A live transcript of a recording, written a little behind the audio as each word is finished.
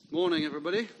Morning,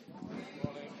 everybody.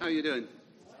 How are you doing?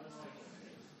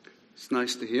 It's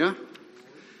nice to hear.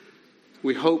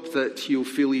 We hope that you'll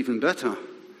feel even better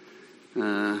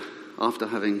after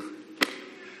having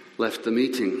left the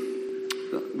meeting.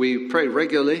 We pray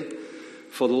regularly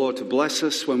for the Lord to bless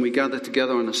us when we gather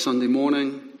together on a Sunday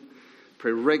morning.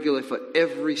 Pray regularly for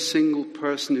every single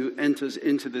person who enters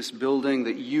into this building,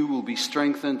 that you will be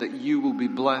strengthened, that you will be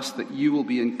blessed, that you will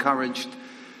be encouraged.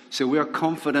 So we are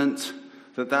confident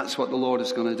that that's what the Lord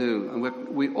is going to do. And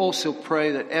we also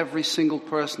pray that every single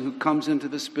person who comes into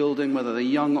this building, whether they're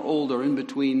young, old, or in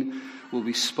between, will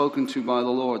be spoken to by the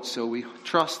Lord. So we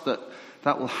trust that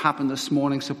that will happen this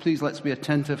morning. So please let's be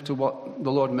attentive to what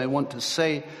the Lord may want to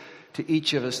say to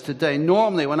each of us today.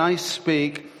 Normally when I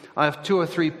speak, I have 2 or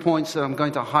 3 points that I'm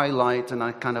going to highlight and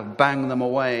I kind of bang them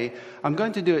away. I'm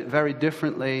going to do it very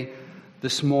differently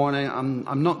this morning.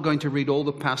 I'm not going to read all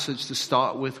the passage to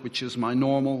start with, which is my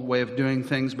normal way of doing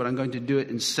things, but I'm going to do it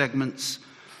in segments.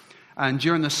 And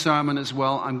during the sermon as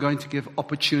well, I'm going to give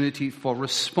opportunity for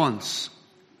response.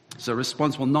 So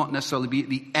response will not necessarily be at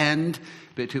the end,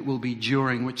 but it will be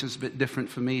during, which is a bit different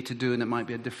for me to do, and it might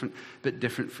be bit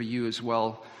different for you as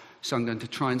well. So I'm going to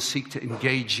try and seek to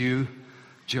engage you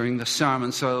during the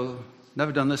sermon. So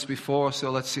never done this before, so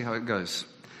let's see how it goes.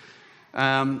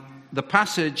 The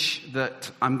passage that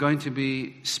I'm going to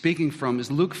be speaking from is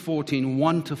Luke 14,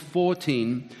 1 to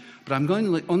 14, but I'm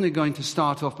only going to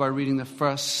start off by reading the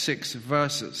first 6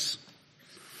 verses.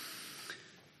 I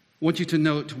want you to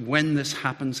note when this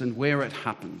happens and where it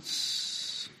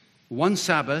happens. One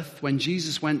Sabbath, when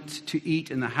Jesus went to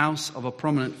eat in the house of a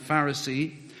prominent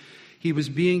Pharisee, he was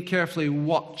being carefully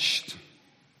watched.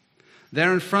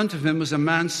 There in front of him was a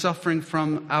man suffering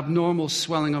from abnormal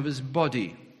swelling of his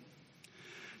body.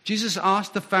 Jesus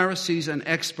asked the Pharisees and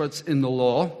experts in the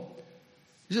law,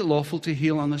 is it lawful to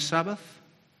heal on the Sabbath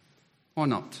or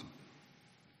not?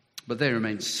 But they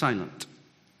remained silent.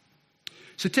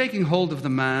 So taking hold of the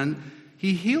man,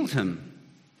 he healed him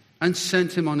and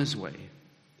sent him on his way.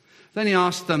 Then he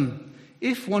asked them,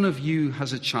 if one of you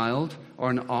has a child or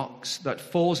an ox that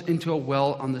falls into a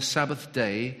well on the Sabbath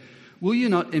day, will you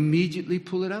not immediately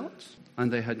pull it out?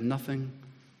 And they had nothing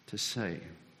to say.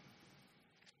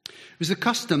 It was a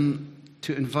custom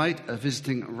to invite a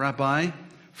visiting rabbi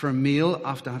for a meal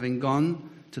after having gone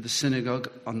to the synagogue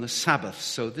on the Sabbath.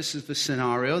 So this is the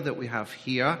scenario that we have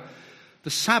here.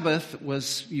 The Sabbath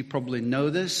was, you probably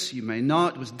know this, you may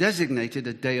not, was designated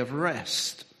a day of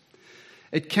rest.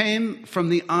 It came from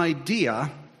the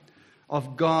idea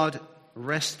of God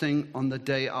resting on the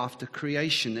day after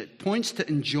creation. It points to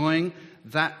enjoying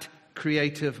that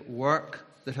creative work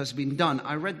that has been done.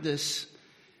 I read this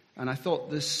and I thought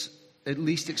this at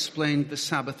least explained the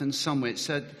Sabbath in some way. It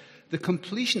said, the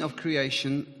completion of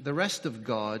creation, the rest of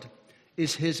God,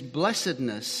 is his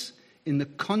blessedness in the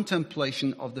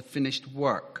contemplation of the finished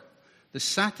work, the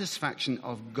satisfaction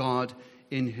of God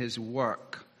in his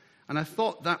work. And I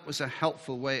thought that was a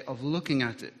helpful way of looking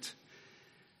at it.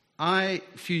 A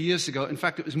few years ago, in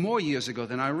fact, it was more years ago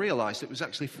than I realized. It was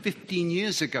actually 15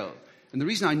 years ago. And the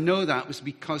reason I know that was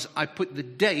because I put the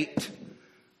date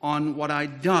on what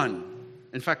I'd done.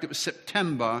 In fact, it was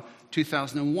September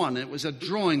 2001, and it was a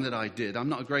drawing that I did. I'm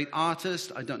not a great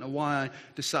artist. I don't know why I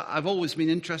decided. I've always been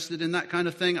interested in that kind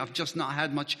of thing. I've just not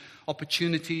had much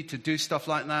opportunity to do stuff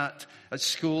like that. At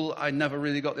school, I never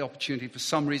really got the opportunity for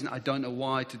some reason. I don't know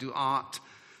why, to do art.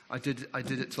 I did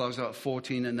it till I was about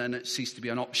 14, and then it ceased to be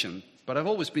an option. But I've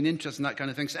always been interested in that kind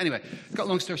of thing. So anyway, cut a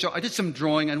long story short, I did some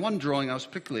drawing, and one drawing I was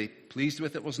particularly pleased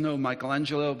with. It was no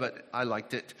Michelangelo, but I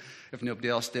liked it, if nobody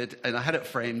else did. And I had it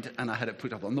framed, and I had it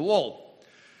put up on the wall.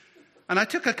 And I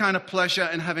took a kind of pleasure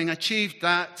in having achieved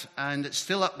that, and it's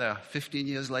still up there 15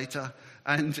 years later.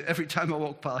 And every time I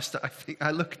walk past it,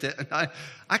 I look at it, and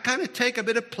I kind of take a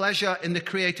bit of pleasure in the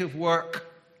creative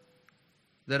work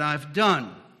that I've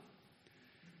done.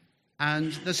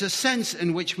 And there's a sense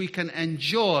in which we can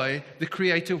enjoy the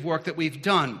creative work that we've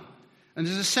done. And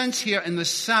there's a sense here in the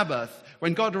Sabbath,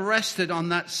 when God rested on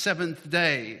that 7th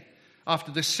day,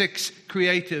 after the 6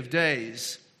 creative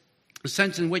days, a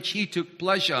sense in which he took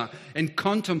pleasure in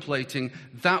contemplating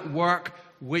that work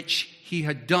which he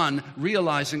had done,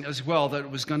 realizing as well that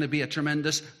it was going to be a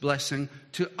tremendous blessing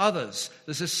to others.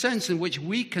 There's a sense in which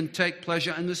we can take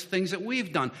pleasure in the things that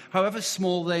we've done, however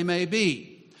small they may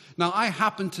be. Now, I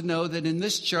happen to know that in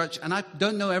this church, and I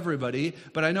don't know everybody,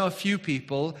 but I know a few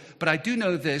people, but I do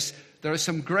know this, there are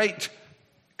some great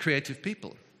creative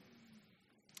people.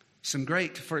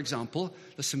 For example,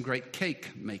 there's some great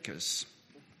cake makers.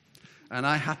 And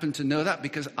I happen to know that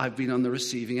because I've been on the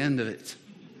receiving end of it.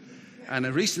 And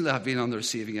recently I've been on the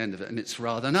receiving end of it, and it's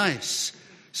rather nice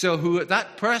So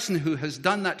that person who has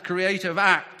done that creative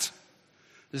act,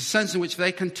 there's a sense in which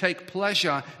they can take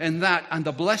pleasure in that and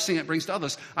the blessing it brings to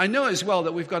others. I know as well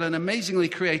that we've got an amazingly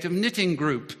creative knitting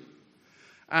group.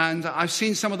 And I've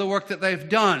seen some of the work that they've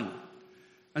done.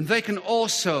 And they can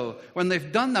also, when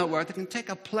they've done that work, they can take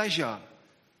a pleasure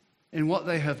in what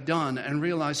they have done and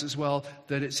realize as well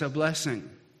that it's a blessing.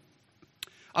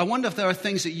 I wonder if there are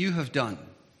things that you have done,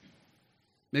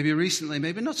 maybe recently,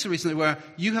 maybe not so recently, where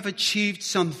you have achieved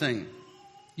something.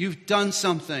 You've done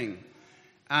something.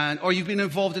 Or you've been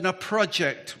involved in a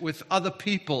project with other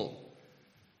people.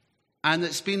 And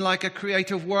it's been like a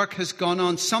creative work has gone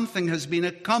on. Something has been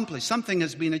accomplished. Something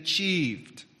has been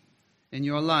achieved in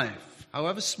your life,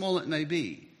 however small it may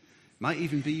be. It might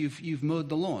even be you've mowed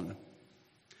the lawn.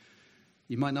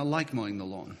 You might not like mowing the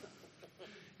lawn.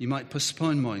 You might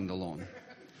postpone mowing the lawn.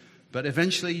 But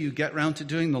eventually you get round to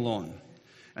doing the lawn.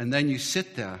 And then you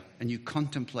sit there and you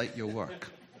contemplate your work.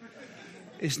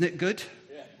 Isn't it good?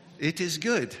 It is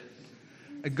good.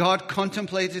 God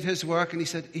contemplated his work and he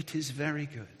said, it is very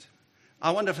good.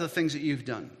 I wonder for the things that you've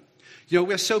done. You know,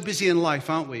 we're so busy in life,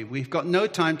 aren't we? We've got no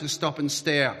time to stop and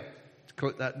stare. To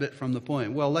quote that bit from the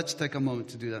poem. Well, let's take a moment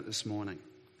to do that this morning.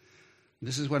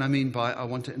 This is what I mean by I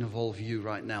want to involve you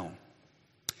right now.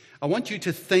 I want you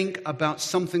to think about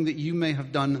something that you may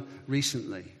have done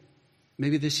recently.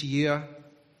 Maybe this year,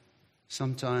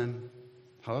 sometime,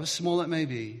 however small it may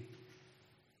be.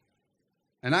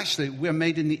 And actually, we're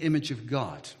made in the image of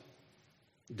God.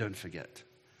 Don't forget.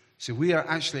 So we are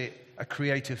actually a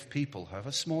creative people,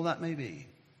 however small that may be.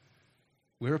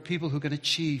 We're a people who can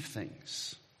achieve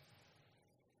things.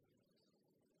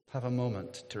 Have a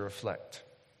moment to reflect.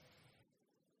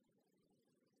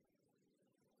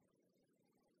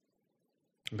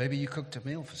 Maybe you cooked a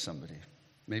meal for somebody.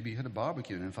 Maybe you had a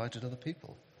barbecue and invited other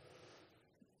people.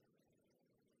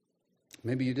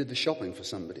 Maybe you did the shopping for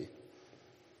somebody.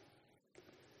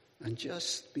 And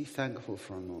just be thankful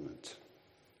for a moment.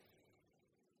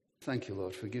 Thank you,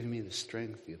 Lord, for giving me the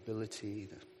strength, the ability.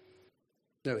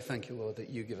 Thank you, Lord, that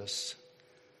you give us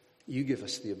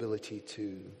the ability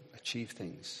to achieve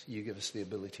things. You give us the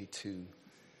ability to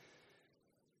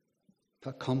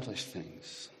accomplish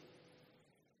things.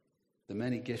 The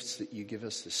many gifts that you give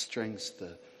us, the strengths,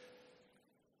 the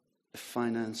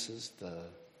finances, the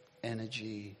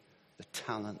energy, the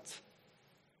talent,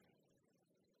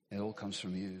 it all comes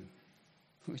from you.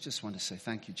 We just want to say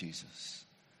thank you, Jesus.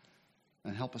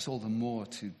 And help us all the more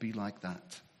to be like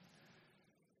that.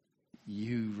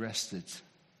 You rested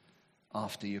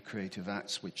after your creative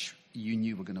acts, which you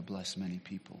knew were going to bless many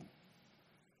people.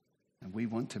 And we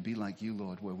want to be like you,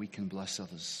 Lord, where we can bless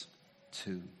others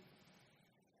too.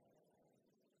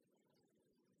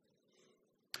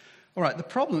 All right, the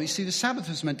problem, you see, the Sabbath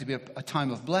was meant to be a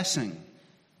time of blessing.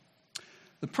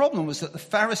 The problem was that the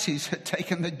Pharisees had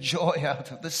taken the joy out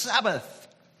of the Sabbath.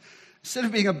 Instead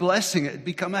of being a blessing, it had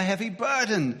become a heavy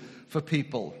burden for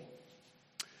people.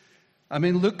 I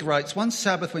mean, Luke writes, one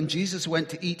Sabbath when Jesus went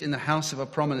to eat in the house of a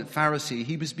prominent Pharisee,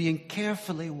 he was being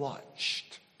carefully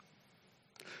watched.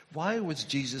 Why was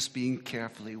Jesus being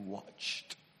carefully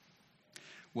watched?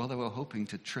 Well, they were hoping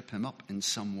to trip him up in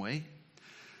some way.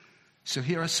 So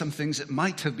here are some things that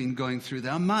might have been going through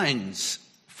their minds.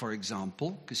 For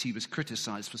example, because he was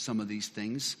criticized for some of these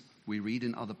things, we read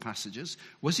in other passages.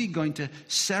 Was he going to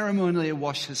ceremonially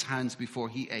wash his hands before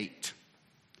he ate?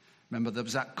 Remember, there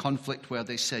was that conflict where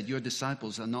they said, your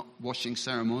disciples are not washing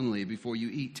ceremonially before you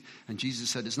eat. And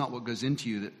Jesus said, it's not what goes into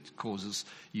you that causes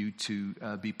you to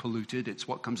be polluted. It's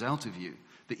what comes out of you,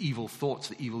 the evil thoughts,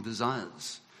 the evil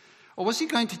desires. Or was he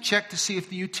going to check to see if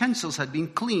the utensils had been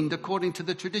cleaned according to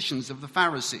the traditions of the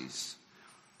Pharisees?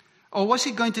 Or was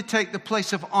he going to take the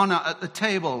place of honor at the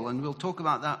table? And we'll talk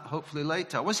about that hopefully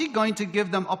later. Was he going to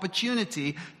give them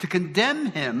opportunity to condemn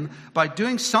him by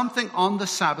doing something on the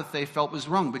Sabbath they felt was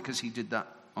wrong? Because he did that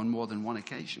on more than one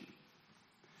occasion.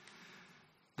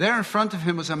 There in front of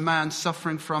him was a man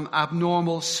suffering from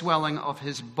abnormal swelling of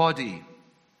his body.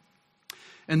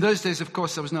 In those days, of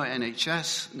course, there was no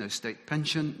NHS, no state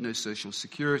pension, no social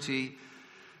security.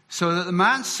 So that the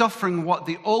man suffering what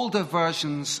the older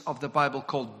versions of the Bible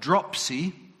called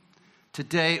dropsy,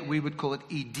 today we would call it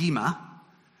edema,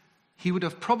 he would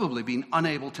have probably been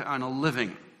unable to earn a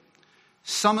living.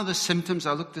 Some of the symptoms,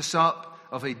 I looked this up,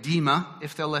 of edema,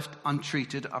 if they're left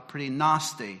untreated, are pretty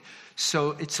nasty.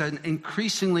 So it's an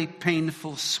increasingly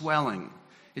painful swelling.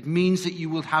 It means that you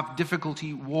will have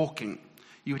difficulty walking.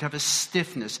 You would have a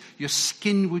stiffness. Your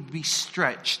skin would be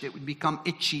stretched. It would become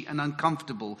itchy and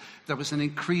uncomfortable. There was an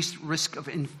increased risk of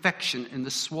infection in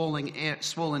the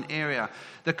swollen area.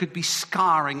 There could be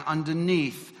scarring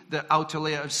underneath the outer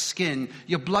layer of skin.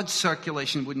 Your blood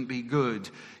circulation wouldn't be good.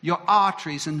 Your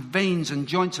arteries and veins and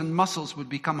joints and muscles would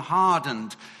become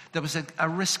hardened. There was a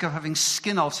risk of having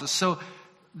skin ulcers. So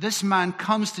this man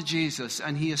comes to Jesus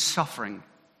and he is suffering.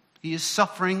 He is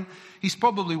suffering. He's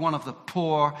probably one of the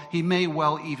poor. He may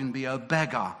well even be a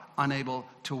beggar, unable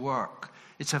to work.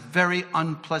 It's a very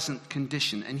unpleasant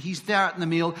condition. And he's there at the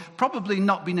meal, probably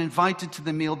not been invited to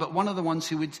the meal, but one of the ones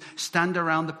who would stand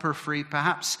around the periphery,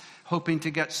 perhaps hoping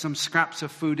to get some scraps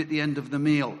of food at the end of the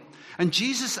meal. And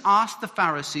Jesus asked the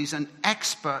Pharisees and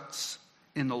experts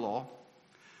in the law,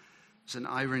 there's an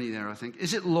irony there, I think,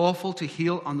 is it lawful to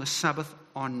heal on the Sabbath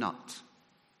or not?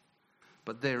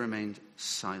 But they remained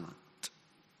silent.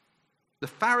 The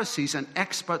Pharisees and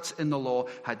experts in the law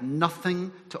had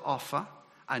nothing to offer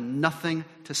and nothing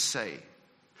to say.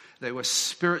 They were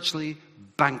spiritually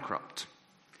bankrupt.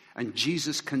 And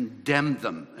Jesus condemned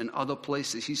them in other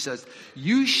places. He says,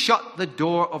 you shut the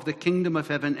door of the kingdom of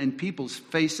heaven in people's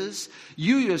faces.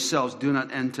 You yourselves do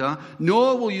not enter,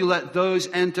 nor will you let those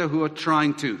enter who are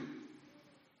trying to.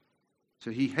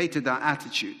 So he hated that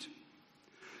attitude.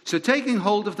 So taking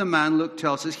hold of the man, Luke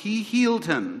tells us, he healed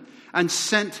him and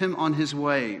sent him on his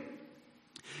way.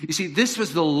 You see, this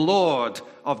was the Lord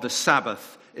of the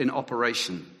Sabbath in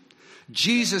operation.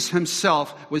 Jesus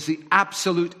himself was the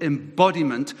absolute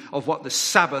embodiment of what the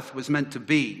Sabbath was meant to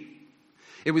be.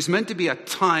 It was meant to be a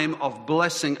time of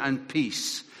blessing and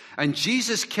peace. And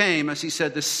Jesus came, as he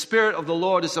said, the Spirit of the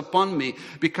Lord is upon me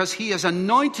because he has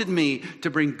anointed me to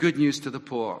bring good news to the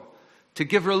poor, to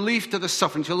give relief to the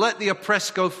suffering, to let the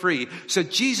oppressed go free. So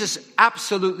Jesus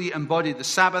absolutely embodied the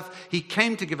Sabbath. He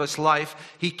came to give us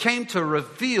life. He came to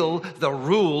reveal the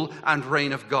rule and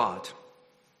reign of God.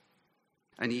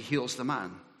 And he heals the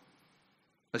man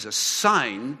as a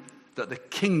sign that the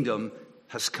kingdom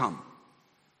has come.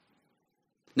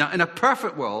 Now, in a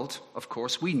perfect world, of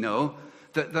course, we know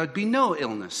that there'd be no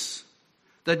illness.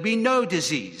 There'd be no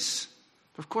disease.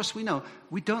 But of course, we know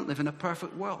we don't live in a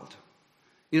perfect world.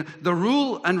 You know, the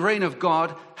rule and reign of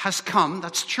God has come.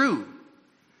 That's true.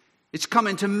 It's come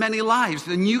into many lives.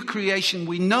 The new creation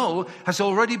we know has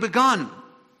already begun.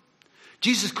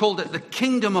 Jesus called it the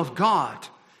kingdom of God.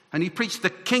 And he preached the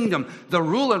kingdom. The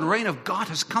rule and reign of God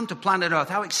has come to planet Earth.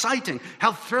 How exciting.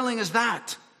 How thrilling is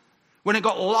that? When it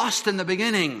got lost in the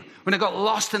beginning, when it got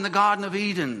lost in the Garden of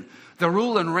Eden, the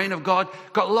rule and reign of God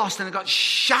got lost and it got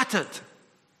shattered.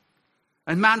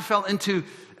 And man fell into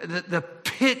the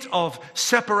pit of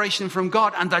separation from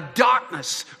God and the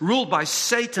darkness ruled by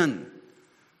Satan.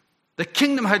 The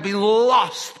kingdom had been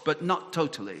lost, but not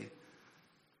totally,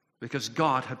 because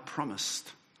God had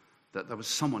promised that there was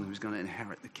someone who was going to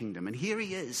inherit the kingdom. And here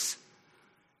he is.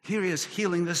 Here he is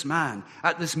healing this man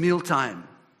at this mealtime.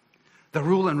 The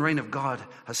rule and reign of God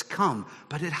has come,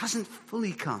 but it hasn't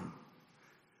fully come.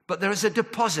 But there is a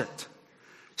deposit.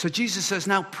 So Jesus says,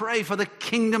 now pray for the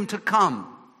kingdom to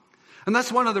come. And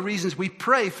that's one of the reasons we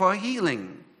pray for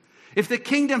healing. If the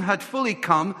kingdom had fully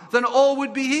come, then all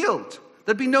would be healed.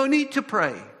 There'd be no need to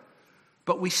pray.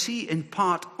 But we see in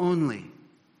part only.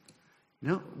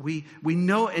 No, we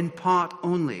know in part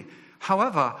only.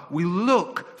 However, we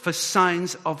look for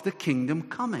signs of the kingdom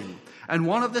coming. And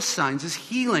one of the signs is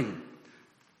healing.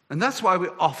 And that's why we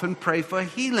often pray for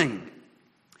healing.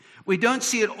 We don't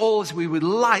see it all as we would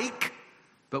like,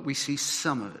 but we see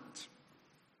some of it.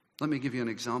 Let me give you an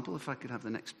example. If I could have the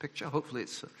next picture. Hopefully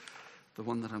it's the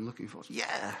one that I'm looking for.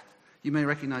 Yeah. You may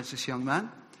recognize this young man.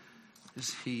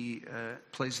 He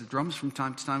plays the drums from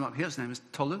time to time up here. His name is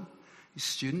Tolu. He's a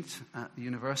student at the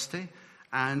university.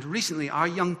 And recently, our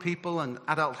young people and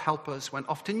adult helpers went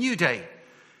off to New Day,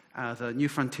 the New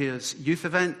Frontiers youth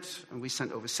event. And we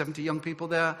sent over 70 young people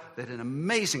there. They had an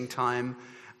amazing time.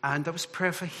 And there was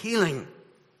prayer for healing.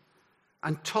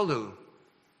 And Tolu,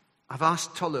 I've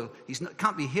asked Tolu, he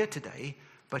can't be here today,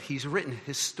 but he's written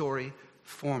his story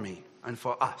for me and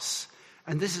for us.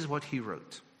 And this is what he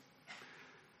wrote.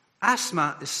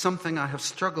 Asthma is something I have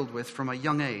struggled with from a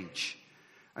young age.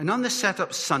 And on the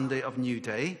setup Sunday of New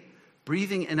Day,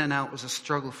 breathing in and out was a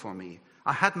struggle for me.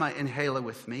 I had my inhaler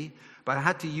with me, but I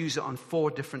had to use it on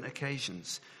 4 different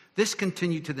occasions. This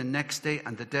continued to the next day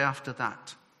and the day after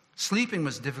that. Sleeping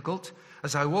was difficult,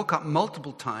 as I woke up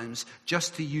multiple times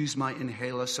just to use my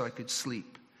inhaler so I could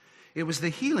sleep. It was the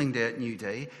healing day at New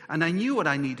Day, and I knew what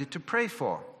I needed to pray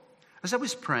for. As I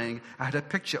was praying, I had a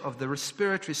picture of the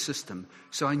respiratory system,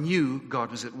 so I knew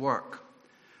God was at work.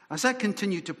 As I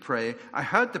continued to pray, I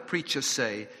heard the preacher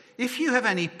say, If you have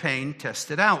any pain,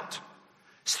 test it out.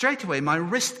 Straight away, my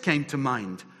wrist came to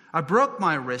mind. I broke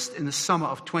my wrist in the summer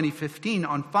of 2015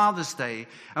 on Father's Day,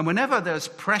 and whenever there's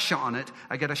pressure on it,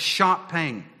 I get a sharp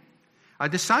pain. I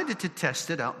decided to test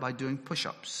it out by doing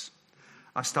push-ups.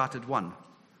 I started 1,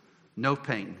 no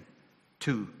pain.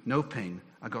 2, no pain.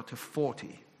 I got to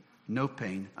 40, no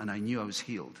pain, and I knew I was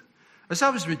healed. As I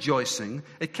was rejoicing,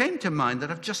 it came to mind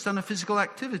that I've just done a physical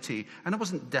activity, and I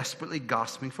wasn't desperately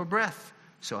gasping for breath.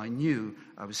 So I knew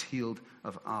I was healed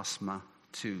of asthma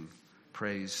too.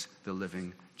 Praise the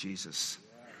living Jesus.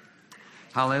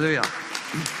 Hallelujah.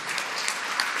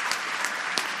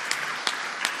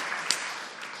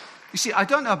 You see, I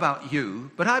don't know about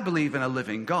you, but I believe in a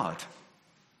living God.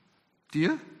 Do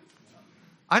you?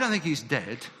 I don't think he's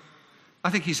dead. I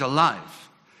think he's alive.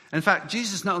 In fact,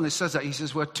 Jesus not only says that, he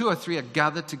says, where 2 or 3 are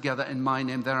gathered together in my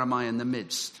name, there am I in the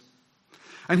midst.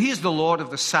 And he is the Lord of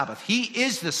the Sabbath. He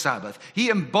is the Sabbath. He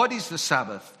embodies the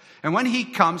Sabbath. And when he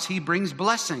comes, he brings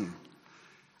blessing.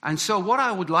 And so what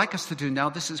I would like us to do now,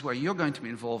 this is where you're going to be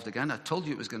involved again. I told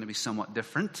you it was going to be somewhat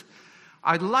different.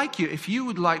 I'd like you, if you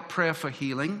would like prayer for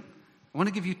healing, I want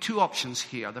to give you 2 options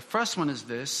here. The first one is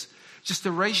this, just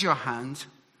to raise your hand,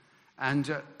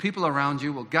 and people around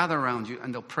you will gather around you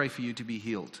and they'll pray for you to be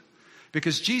healed.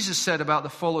 Because Jesus said about the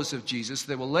followers of Jesus,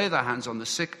 they will lay their hands on the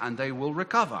sick and they will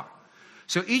recover.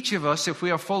 So each of us, if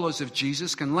we are followers of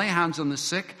Jesus, can lay hands on the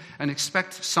sick and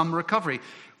expect some recovery.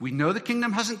 We know the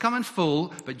kingdom hasn't come in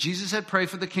full, but Jesus had prayed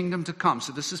for the kingdom to come.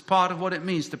 So this is part of what it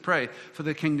means to pray for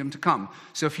the kingdom to come.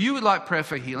 So if you would like prayer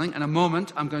for healing, in a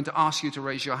moment, I'm going to ask you to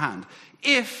raise your hand.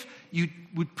 If you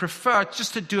would prefer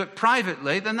just to do it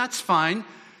privately, then that's fine.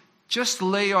 Just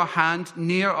lay your hand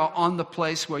near or on the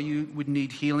place where you would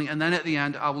need healing. And then at the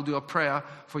end, I will do a prayer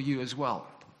for you as well.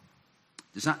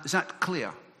 Is that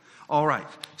clear? All right.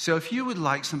 So if you would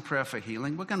like some prayer for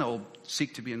healing, we're going to all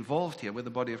seek to be involved here with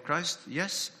the body of Christ.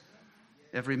 Yes?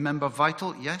 Every member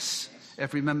vital? Yes.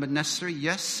 Every member necessary?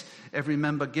 Yes. Every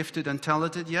member gifted and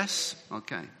talented? Yes.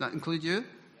 Okay. That include you?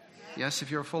 Yes, if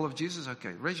you're full of Jesus?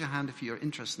 Okay. Raise your hand if you're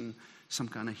interested in some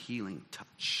kind of healing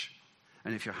touch.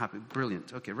 And if you're happy,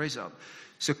 brilliant. Okay, raise it up.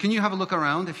 So can you have a look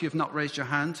around if you've not raised your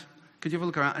hand? Could you have a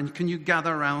look around? And can you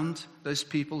gather around those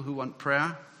people who want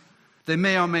prayer? They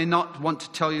may or may not want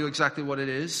to tell you exactly what it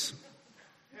is.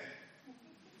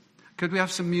 Could we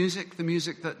have some music? The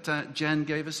music that Jen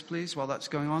gave us, please, while that's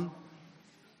going on.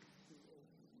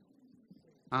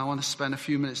 I want to spend a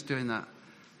few minutes doing that.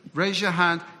 Raise your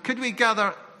hand. Could we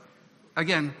gather,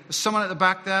 again, someone at the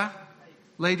back there?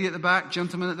 Lady at the back,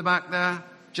 gentleman at the back there,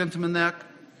 gentleman there.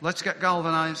 Let's get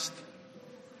galvanized.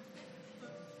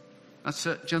 That's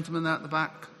it, gentleman there at the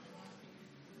back.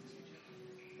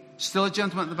 Still a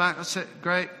gentleman at the back, that's it,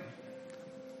 great.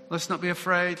 Let's not be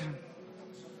afraid.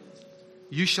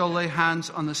 You shall lay hands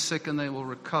on the sick and they will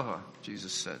recover,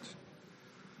 Jesus said.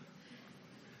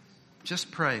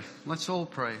 Just pray. Let's all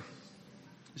pray.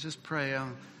 Let's just pray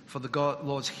for the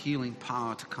Lord's healing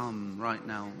power to come right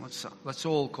now. Let's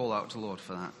all call out to the Lord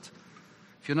for that.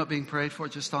 If you're not being prayed for,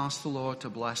 just ask the Lord to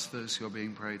bless those who are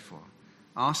being prayed for.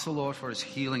 Ask the Lord for his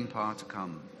healing power to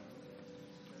come.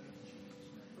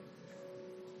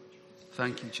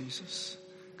 Thank you, Jesus.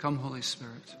 Come, Holy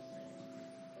Spirit.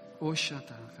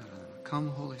 Come,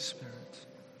 Holy Spirit.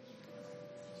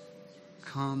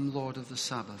 Come, Lord of the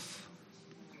Sabbath.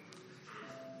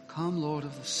 Come, Lord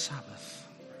of the Sabbath.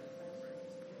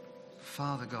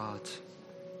 Father God,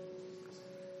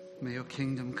 may your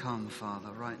kingdom come,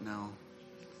 Father, right now.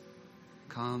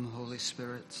 Come, Holy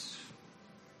Spirit.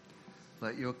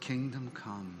 Let your kingdom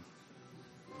come.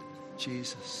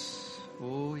 Jesus.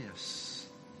 Oh, yes.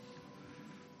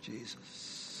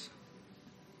 Jesus.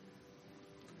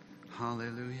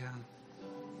 Hallelujah.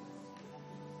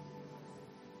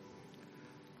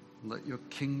 Let your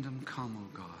kingdom come,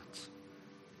 O God.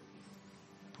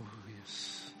 Oh,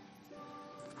 yes.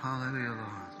 Hallelujah,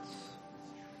 Lord.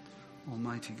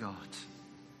 Almighty God.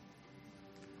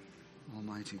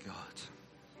 Almighty God.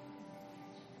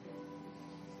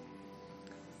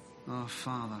 Our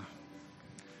Father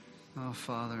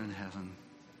in heaven,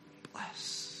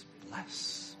 bless,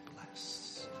 bless,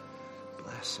 bless,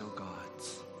 bless, oh God.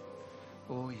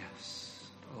 Oh yes,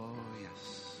 oh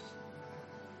yes.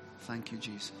 Thank you,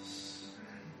 Jesus.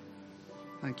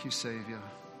 Thank you, Savior.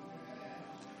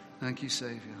 Thank you,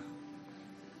 Savior.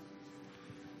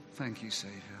 Thank you,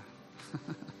 Savior.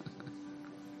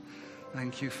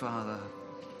 Thank you, Father.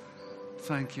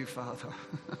 Thank you, Father.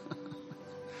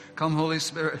 Come, Holy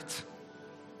Spirit.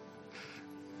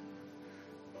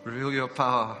 Reveal your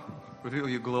power. Reveal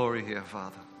your glory here,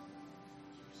 Father.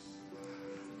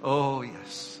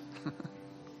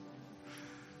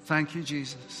 Thank you,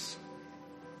 Jesus.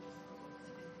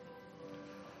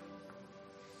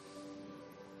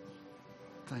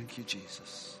 Thank you,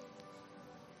 Jesus.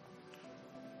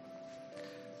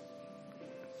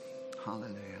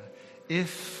 Hallelujah.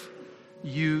 If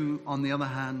you, on the other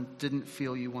hand, didn't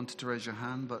feel you wanted to raise your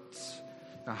hand, but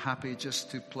are happy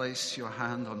just to place your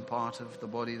hand on part of the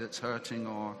body that's hurting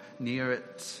or near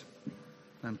it,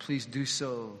 then please do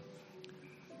so.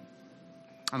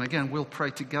 And again, we'll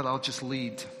pray together. I'll just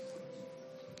lead.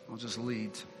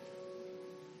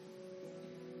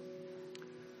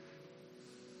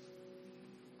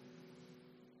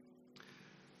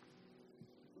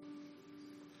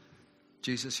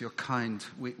 Jesus, you're kind.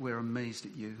 We're amazed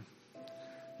at you.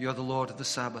 You're the Lord of the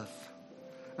Sabbath.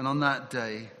 And on that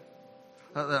day,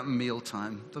 at that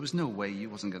mealtime, there was no way you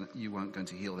weren't going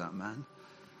to heal that man.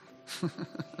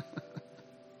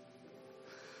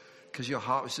 Because your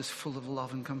heart was just full of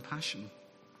love and compassion.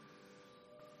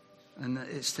 And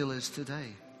it still is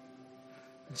today.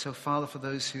 And so, Father, for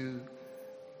those who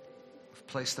have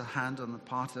placed their hand on the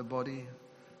part of their body,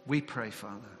 we pray,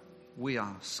 Father, we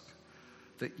ask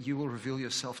that you will reveal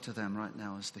yourself to them right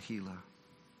now as the healer,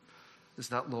 as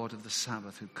that Lord of the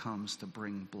Sabbath who comes to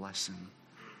bring blessing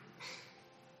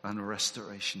and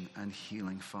restoration and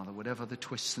healing, Father. Whatever the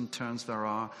twists and turns there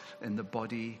are in the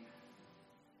body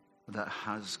that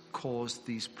has caused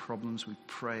these problems, we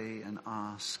pray and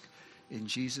ask in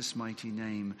Jesus' mighty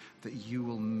name that you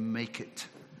will make it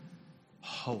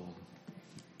whole.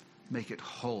 Make it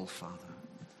whole, Father.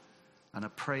 And I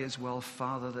pray as well,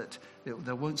 Father, that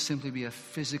there won't simply be a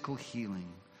physical healing,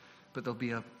 but there'll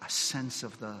be a sense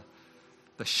of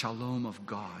the shalom of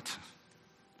God,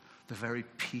 the very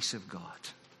peace of God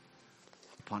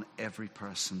upon every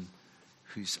person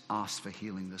who's asked for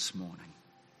healing this morning.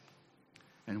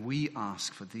 And we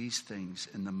ask for these things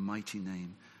in the mighty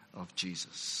name of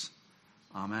Jesus.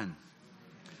 Amen.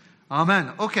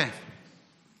 Amen. Okay.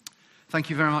 Thank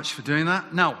you very much for doing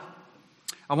that. Now,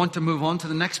 I want to move on to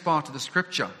the next part of the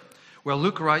scripture, where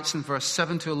Luke writes in verse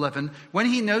 7 to 11, when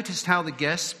he noticed how the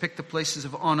guests picked the places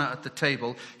of honor at the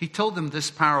table, he told them this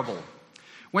parable.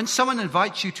 When someone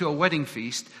invites you to a wedding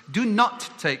feast, do not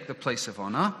take the place of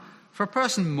honor, for a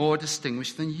person more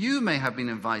distinguished than you may have been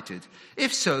invited.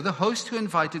 If so, the host who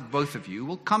invited both of you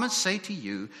will come and say to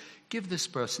you, give this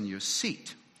person your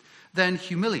seat. Then,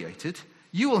 humiliated,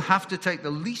 you will have to take the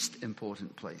least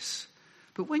important place.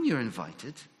 But when you're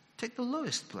invited, take the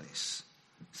lowest place,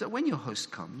 so that when your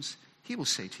host comes, he will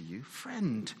say to you,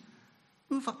 friend,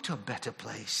 move up to a better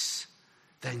place.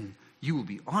 Then you will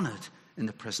be honored in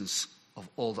the presence of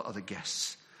all the other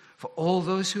guests. For all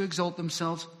those who exalt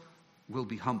themselves will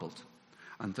be humbled,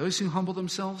 and those who humble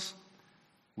themselves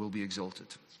will be exalted.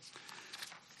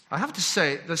 I have to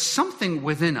say, there's something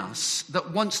within us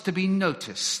that wants to be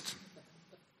noticed,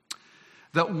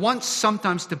 that wants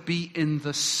sometimes to be in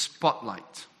the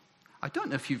spotlight. I don't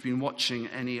know if you've been watching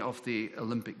any of the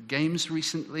Olympic Games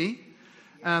recently.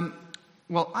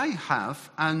 Well, I have,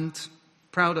 and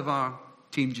proud of our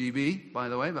Team GB, by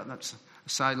the way, but that's a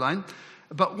sideline.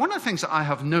 But one of the things that I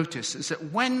have noticed is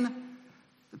that when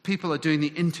people are doing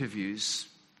the interviews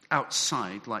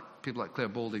outside, like people like Claire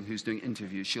Balding who's doing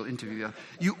interviews, she'll interview them,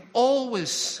 you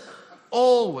always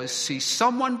see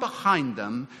someone behind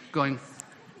them going,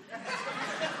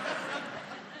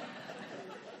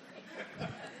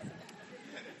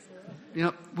 you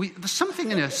know, there's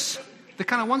something in us that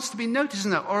kind of wants to be noticed,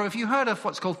 isn't there? Or have you heard of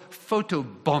what's called photo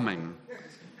bombing? You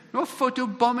know what photo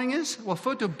bombing is? Well,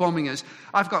 photo bombing is,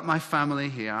 I've got my family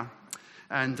here,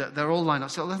 and they're all lined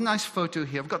up. So there's a nice photo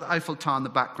here. I've got the Eiffel Tower in the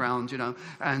background, you know,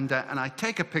 and I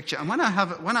take a picture. And when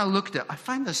I look at it, I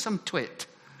find there's some twit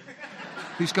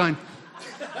who's going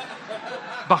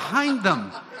behind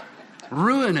them,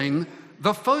 ruining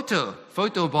the photo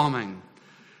bombing.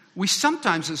 We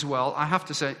sometimes as well, I have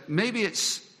to say, maybe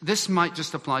this might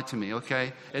just apply to me,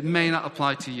 okay? It may not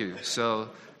apply to you. So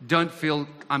don't feel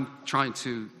I'm trying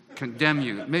to condemn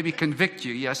you. Maybe convict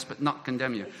you, yes, but not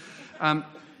condemn you.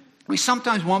 We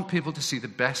sometimes want people to see the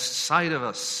best side of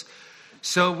us.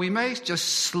 So we may just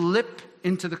slip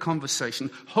into the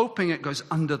conversation, hoping it goes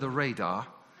under the radar,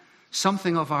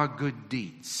 something of our good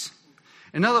deeds.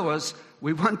 In other words,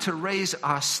 we want to raise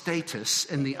our status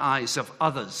in the eyes of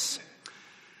others.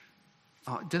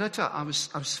 Did I tell you, I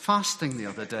was fasting the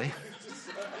other day.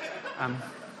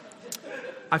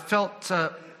 I felt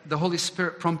the Holy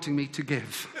Spirit prompting me to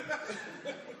give.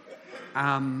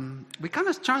 We kind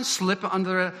of try and slip it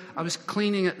under it. I was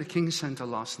cleaning at the King Center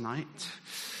last night.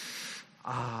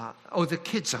 The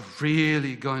kids are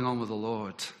really going on with the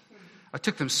Lord. I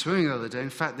took them swimming the other day. In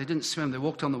fact, they didn't swim, they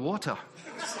walked on the water.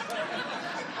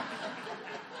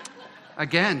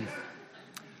 Again,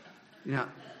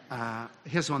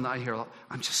 here's one that I hear a lot.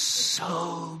 I'm just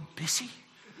so busy.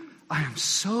 I am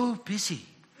so busy.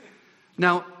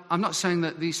 Now, I'm not saying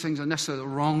that these things are necessarily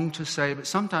wrong to say, but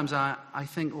sometimes I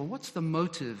think, well, what's the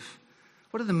motive?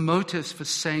 What are the motives for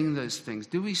saying those things?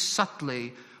 Do we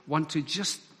subtly want to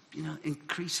just,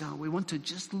 we want to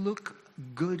just look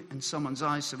good in someone's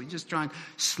eyes, so we just try and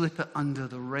slip it under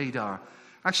the radar?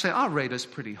 Actually, our radar's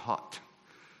pretty hot.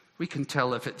 We can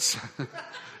tell if it's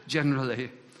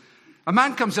generally. A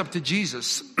man comes up to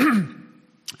Jesus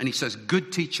and he says,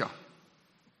 "Good teacher."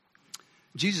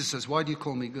 Jesus says, "Why do you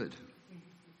call me good?"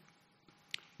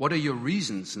 What are your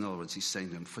reasons, in other words, he's saying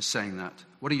to him, for saying that?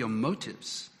 What are your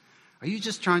motives? Are you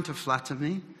just trying to flatter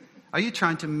me? Are you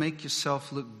trying to make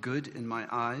yourself look good in my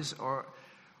eyes? Or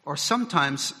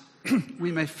sometimes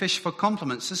we may fish for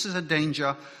compliments. This is a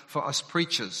danger for us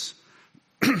preachers.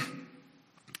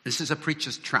 This is a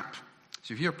preacher's trap.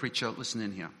 So if you're a preacher, listen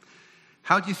in here.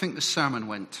 How do you think the sermon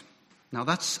went? Now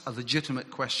that's a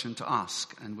legitimate question to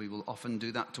ask, and we will often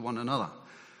do that to one another.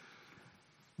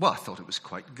 Well, I thought it was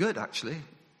quite good, actually.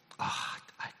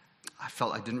 I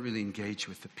felt I didn't really engage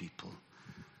with the people.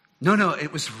 No,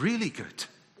 it was really good.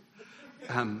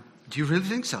 Do you really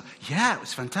think so? Yeah, it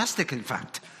was fantastic, in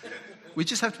fact. We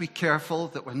just have to be careful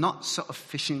that we're not sort of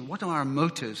fishing. What are our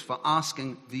motives for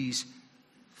asking these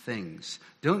things?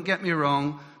 Don't get me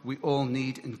wrong, we all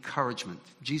need encouragement.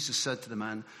 Jesus said to the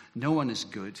man, "No one is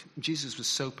good." Jesus was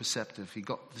so perceptive, he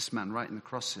got this man right in the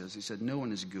crosshairs. He said, "No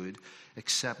one is good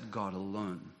except God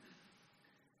alone."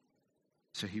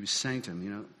 So he was saying to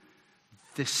him,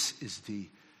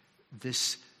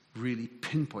 this really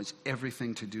pinpoints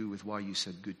everything to do with why you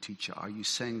said good teacher. Are you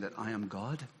saying that I am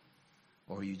God?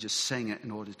 Or are you just saying it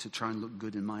in order to try and look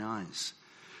good in my eyes?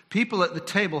 People at the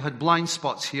table had blind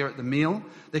spots here at the meal.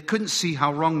 They couldn't see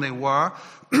how wrong they were.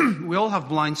 We all have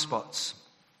blind spots.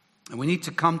 And we need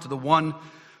to come to the one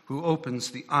who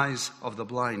opens the eyes of the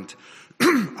blind.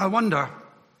 I wonder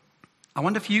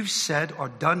if you've said or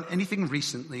done anything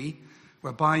recently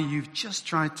whereby you've just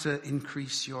tried to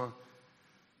increase your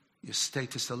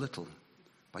status a little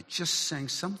by just saying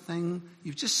something.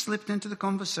 You've just slipped into the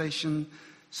conversation,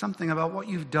 something about what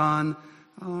you've done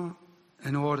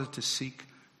in order to seek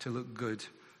to look good.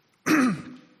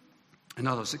 In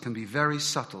others, it can be very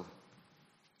subtle.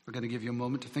 We're going to give you a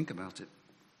moment to think about it.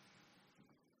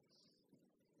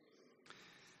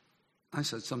 I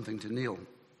said something to Neil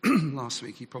last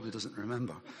week. He probably doesn't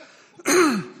remember.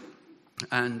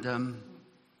 And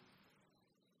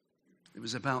it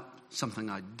was about something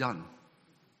I'd done.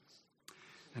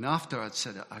 And after I'd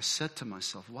said it, I said to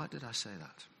myself, why did I say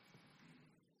that?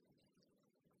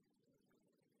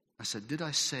 I said, did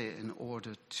I say it in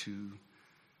order to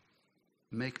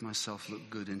make myself look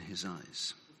good in his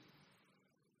eyes?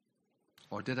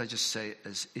 Or did I just say it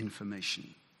as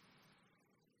information?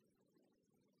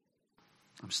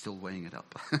 I'm still weighing it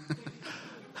up.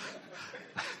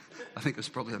 I think it was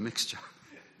probably a mixture.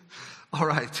 All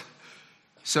right.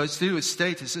 So it's to do with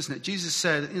status, isn't it? Jesus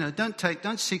said,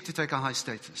 don't seek to take a high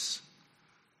status.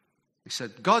 He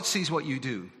said, God sees what you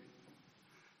do.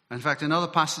 In fact, in other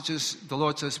passages, the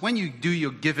Lord says, when you do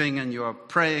your giving and your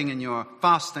praying and your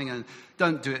fasting, and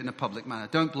don't do it in a public manner.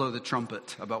 Don't blow the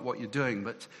trumpet about what you're doing,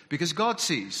 but because God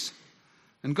sees,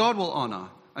 and God will honor,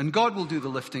 and God will do the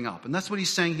lifting up. And that's what he's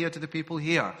saying here to the people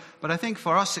here. But I think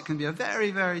for us, it can be a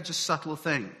very, very just subtle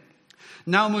thing.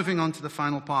 Now moving on to the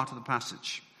final part of the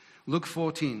passage. Luke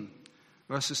 14,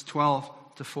 verses 12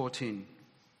 to 14.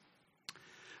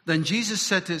 Then Jesus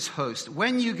said to his host,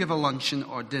 when you give a luncheon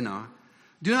or dinner,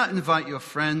 do not invite your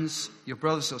friends, your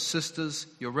brothers or sisters,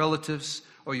 your relatives,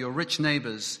 or your rich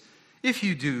neighbors. If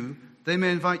you do, they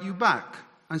may invite you back,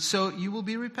 and so you will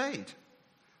be repaid.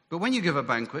 But when you give a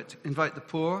banquet, invite the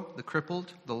poor, the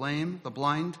crippled, the lame, the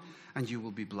blind, and you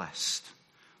will be blessed.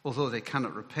 Although they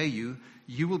cannot repay you,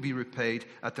 you will be repaid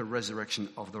at the resurrection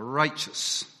of the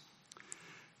righteous.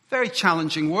 Very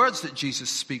challenging words that Jesus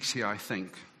speaks here, I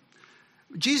think.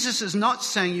 Jesus is not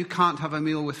saying you can't have a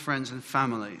meal with friends and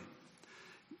family.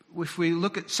 If we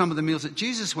look at some of the meals that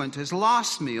Jesus went to, his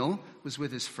last meal was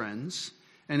with his friends.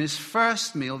 And his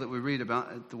first meal that we read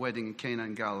about at the wedding in Cana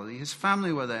in Galilee, his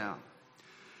family were there.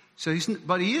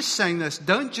 But he is saying this,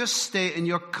 don't just stay in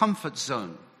your comfort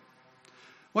zone.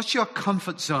 What's your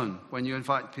comfort zone when you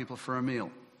invite people for a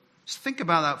meal? Just think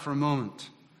about that for a moment.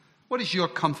 What is your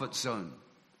comfort zone?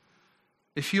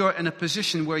 If you're in a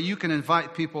position where you can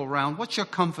invite people around, what's your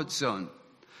comfort zone?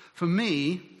 For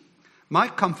me, my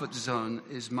comfort zone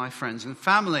is my friends and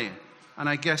family. And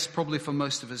I guess probably for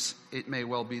most of us, it may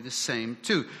well be the same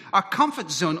too. Our comfort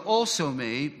zone also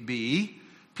may be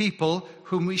people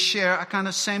whom we share a kind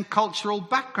of same cultural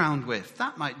background with.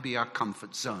 That might be our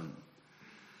comfort zone.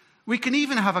 We can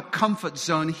even have a comfort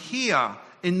zone here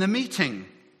in the meeting.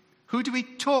 Who do we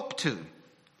talk to?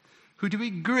 Who do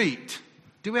we greet?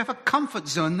 Do we have a comfort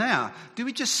zone there? Do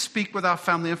we just speak with our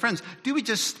family and friends? Do we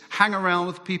just hang around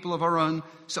with people of our own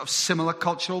sort of similar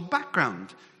cultural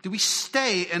background? Do we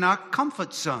stay in our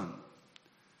comfort zone?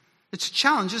 It's a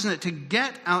challenge, isn't it, to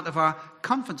get out of our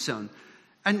comfort zone.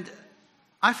 And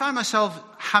I find myself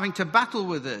having to battle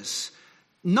with this,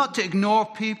 not to ignore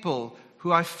people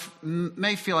who I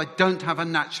may feel I don't have a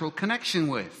natural connection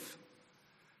with.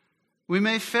 We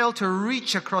may fail to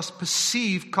reach across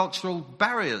perceived cultural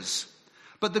barriers,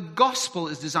 but the gospel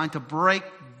is designed to break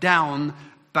down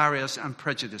barriers and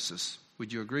prejudices.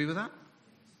 Would you agree with that?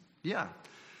 Yeah.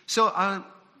 So I'm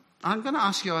going to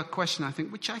ask you a question,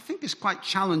 which I think is quite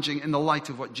challenging in the light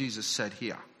of what Jesus said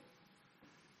here.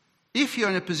 If you're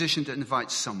in a position to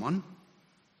invite someone,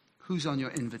 who's on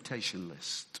your invitation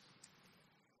list?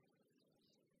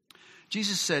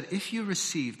 Jesus said, if you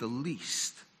receive the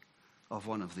least of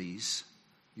one of these,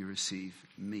 you receive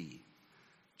me.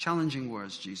 Challenging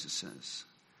words, Jesus says.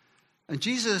 And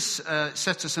Jesus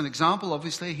sets us an example.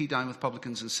 Obviously, he dined with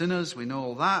publicans and sinners. We know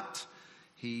all that.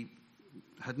 He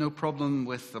had no problem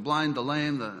with the blind, the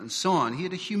lame, and so on. He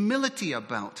had a humility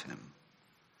about him.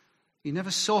 He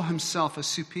never saw himself as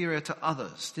superior to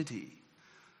others, did he?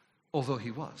 Although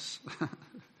he was.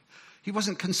 He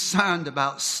wasn't concerned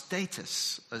about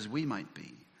status, as we might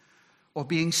be, or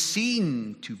being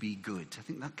seen to be good. I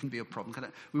think that can be a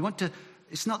problem.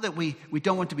 It's not that we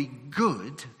don't want to be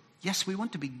good. Yes, we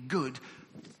want to be good,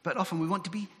 but often we want to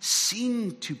be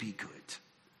seen to be good.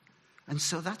 And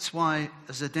so that's why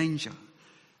there's a danger.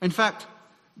 In fact,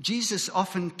 Jesus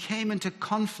often came into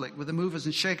conflict with the movers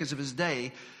and shakers of his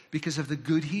day because of the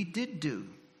good he did do.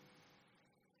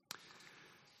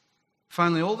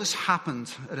 Finally, all this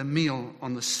happened at a meal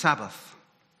on the Sabbath.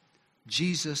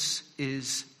 Jesus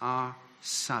is our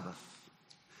Sabbath.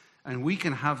 And we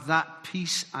can have that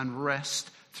peace and rest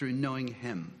through knowing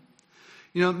him.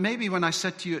 You know, maybe when I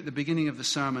said to you at the beginning of the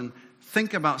sermon,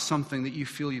 think about something that you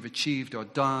feel you've achieved or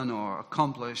done or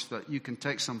accomplished that you can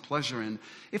take some pleasure in.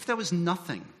 If there was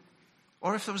nothing,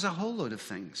 or if there was a whole load of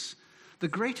things, the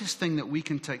greatest thing that we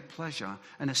can take pleasure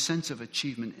and a sense of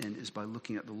achievement in is by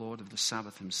looking at the Lord of the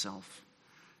Sabbath himself.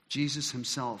 Jesus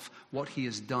himself, what he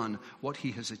has done, what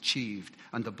he has achieved,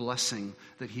 and the blessing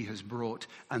that he has brought,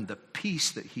 and the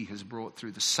peace that he has brought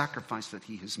through the sacrifice that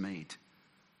he has made.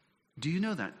 Do you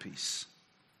know that peace?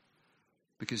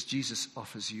 Because Jesus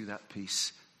offers you that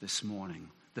peace this morning.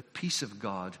 The peace of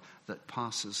God that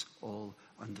passes all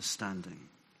understanding.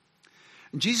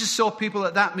 And Jesus saw people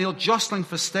at that meal jostling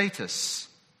for status.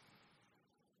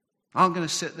 I'm going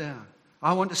to sit there.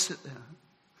 I want to sit there.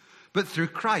 But through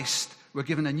Christ, we're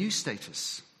given a new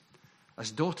status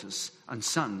as daughters and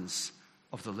sons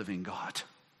of the living God.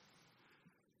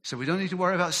 So we don't need to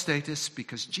worry about status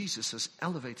because Jesus has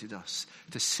elevated us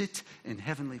to sit in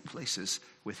heavenly places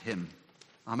with him.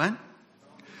 Amen?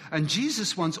 And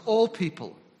Jesus wants all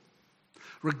people,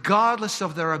 regardless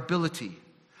of their ability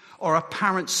or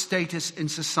apparent status in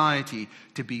society,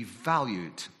 to be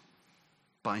valued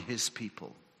by his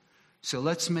people. So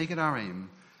let's make it our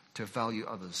aim to value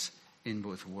others in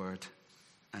both word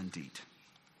and deed.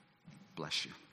 Bless you.